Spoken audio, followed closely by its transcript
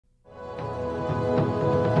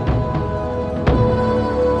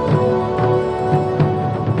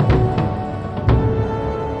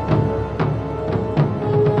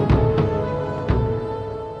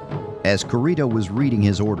As Kurita was reading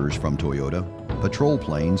his orders from Toyota, patrol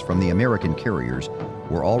planes from the American carriers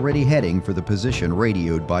were already heading for the position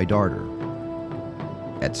radioed by Darter.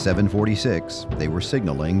 At 7:46, they were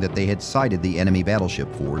signaling that they had sighted the enemy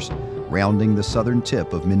battleship force rounding the southern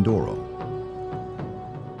tip of Mindoro.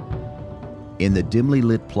 In the dimly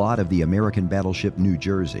lit plot of the American battleship New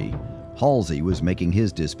Jersey, Halsey was making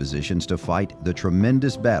his dispositions to fight the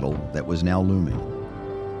tremendous battle that was now looming.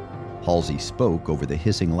 Halsey spoke over the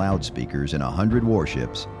hissing loudspeakers in 100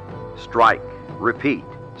 warships. "Strike. Repeat.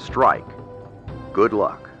 Strike. Good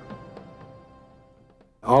luck."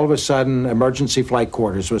 All of a sudden, emergency flight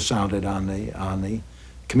quarters was sounded on the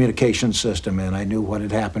communication system, and I knew what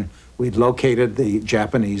had happened. We'd located the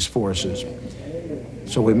Japanese forces.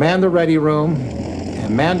 So we manned the ready room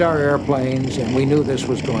and manned our airplanes, and we knew this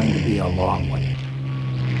was going to be a long one.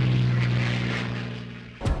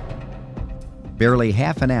 Barely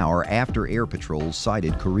half an hour after air patrols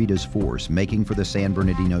sighted Kurita's force making for the San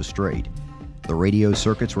Bernardino Strait, the radio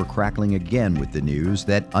circuits were crackling again with the news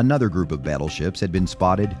that another group of battleships had been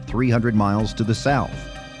spotted 300 miles to the south.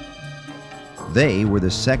 They were the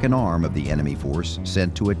second arm of the enemy force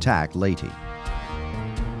sent to attack Leyte.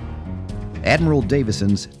 Admiral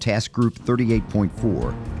Davison's Task Group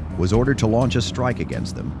 38.4 was ordered to launch a strike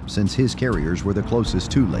against them since his carriers were the closest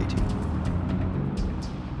to Leyte.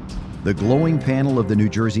 The glowing panel of the New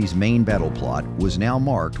Jersey's main battle plot was now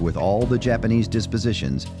marked with all the Japanese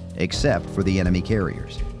dispositions except for the enemy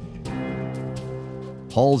carriers.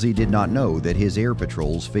 Halsey did not know that his air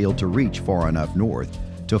patrols failed to reach far enough north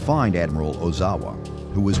to find Admiral Ozawa,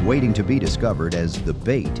 who was waiting to be discovered as the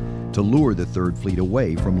bait to lure the Third Fleet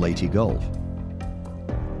away from Leyte Gulf.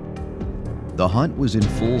 The hunt was in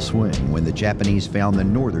full swing when the Japanese found the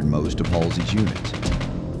northernmost of Halsey's units.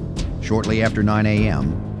 Shortly after 9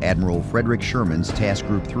 a.m., Admiral Frederick Sherman's Task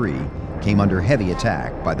Group 3 came under heavy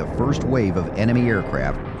attack by the first wave of enemy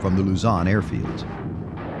aircraft from the Luzon airfields.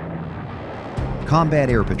 Combat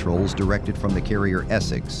air patrols directed from the carrier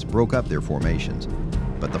Essex broke up their formations,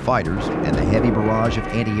 but the fighters and the heavy barrage of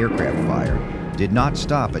anti-aircraft fire did not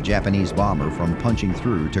stop a Japanese bomber from punching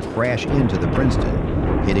through to crash into the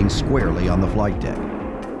Princeton, hitting squarely on the flight deck.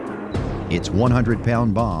 Its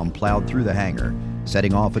 100-pound bomb plowed through the hangar,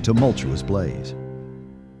 setting off a tumultuous blaze.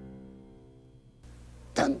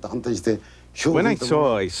 When I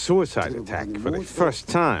saw a suicide attack for the first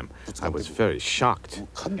time, I was very shocked.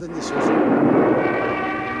 A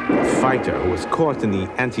fighter who was caught in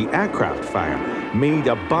the anti-aircraft fire made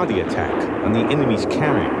a body attack on the enemy's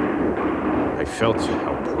carrier. I felt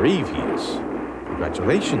how brave he is.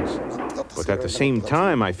 Congratulations. But at the same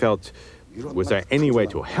time, I felt, was there any way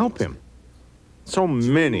to help him? So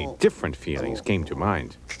many different feelings came to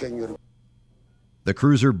mind. The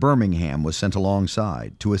cruiser Birmingham was sent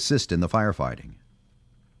alongside to assist in the firefighting.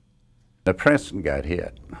 The Princeton got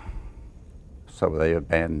hit, so they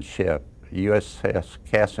abandoned ship. USS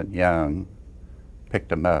Cassin Young picked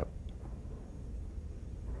them up.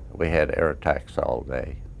 We had air attacks all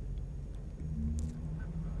day.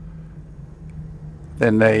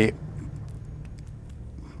 Then they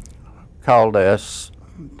called us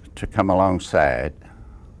to come alongside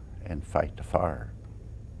and fight the fire.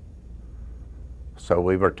 So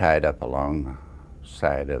we were tied up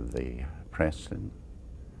alongside of the Princeton.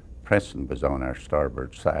 Princeton was on our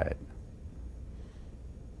starboard side,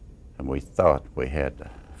 and we thought we had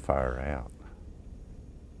to fire out.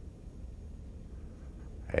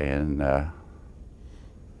 And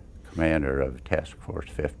commander of Task Force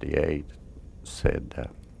 58 said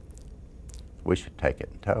we should take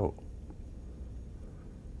it in tow.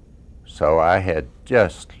 So I had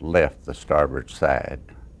just left the starboard side,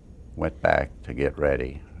 went back to get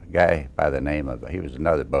ready. A guy by the name of, he was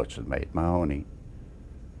another boatswain mate, Mahoney.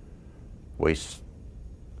 We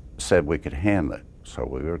said we could handle it, so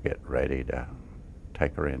we were getting ready to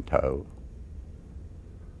take her in tow.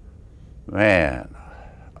 Man,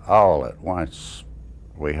 all at once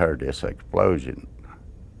we heard this explosion,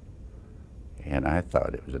 and I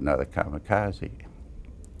thought it was another kamikaze.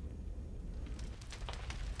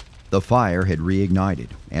 The fire had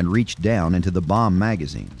reignited and reached down into the bomb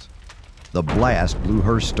magazines. The blast blew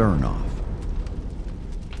her stern off.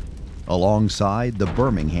 Alongside, the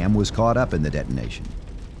Birmingham was caught up in the detonation.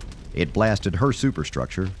 It blasted her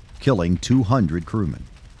superstructure, killing 200 crewmen.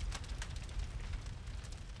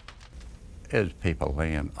 There's people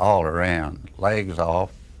laying all around, legs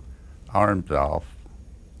off, arms off,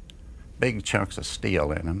 big chunks of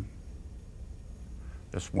steel in them.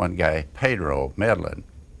 This one guy, Pedro Medlin,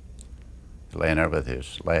 laying there with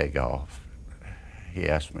his leg off. He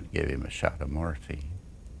asked me to give him a shot of morphine.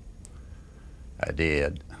 I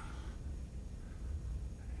did.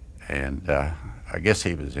 And I guess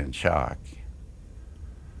he was in shock.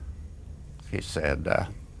 He said,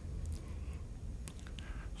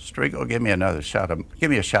 Striegel, give me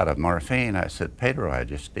a shot of morphine. I said, Pedro, I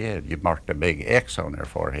just did. You marked a big X on their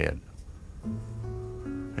forehead.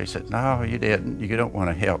 He said, no, you didn't. You don't want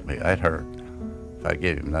to help me. I'd hurt. If I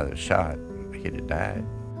gave him another shot, he'd have died.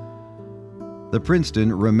 The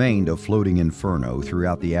Princeton remained a floating inferno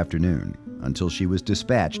throughout the afternoon until she was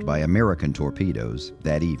dispatched by American torpedoes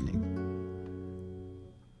that evening.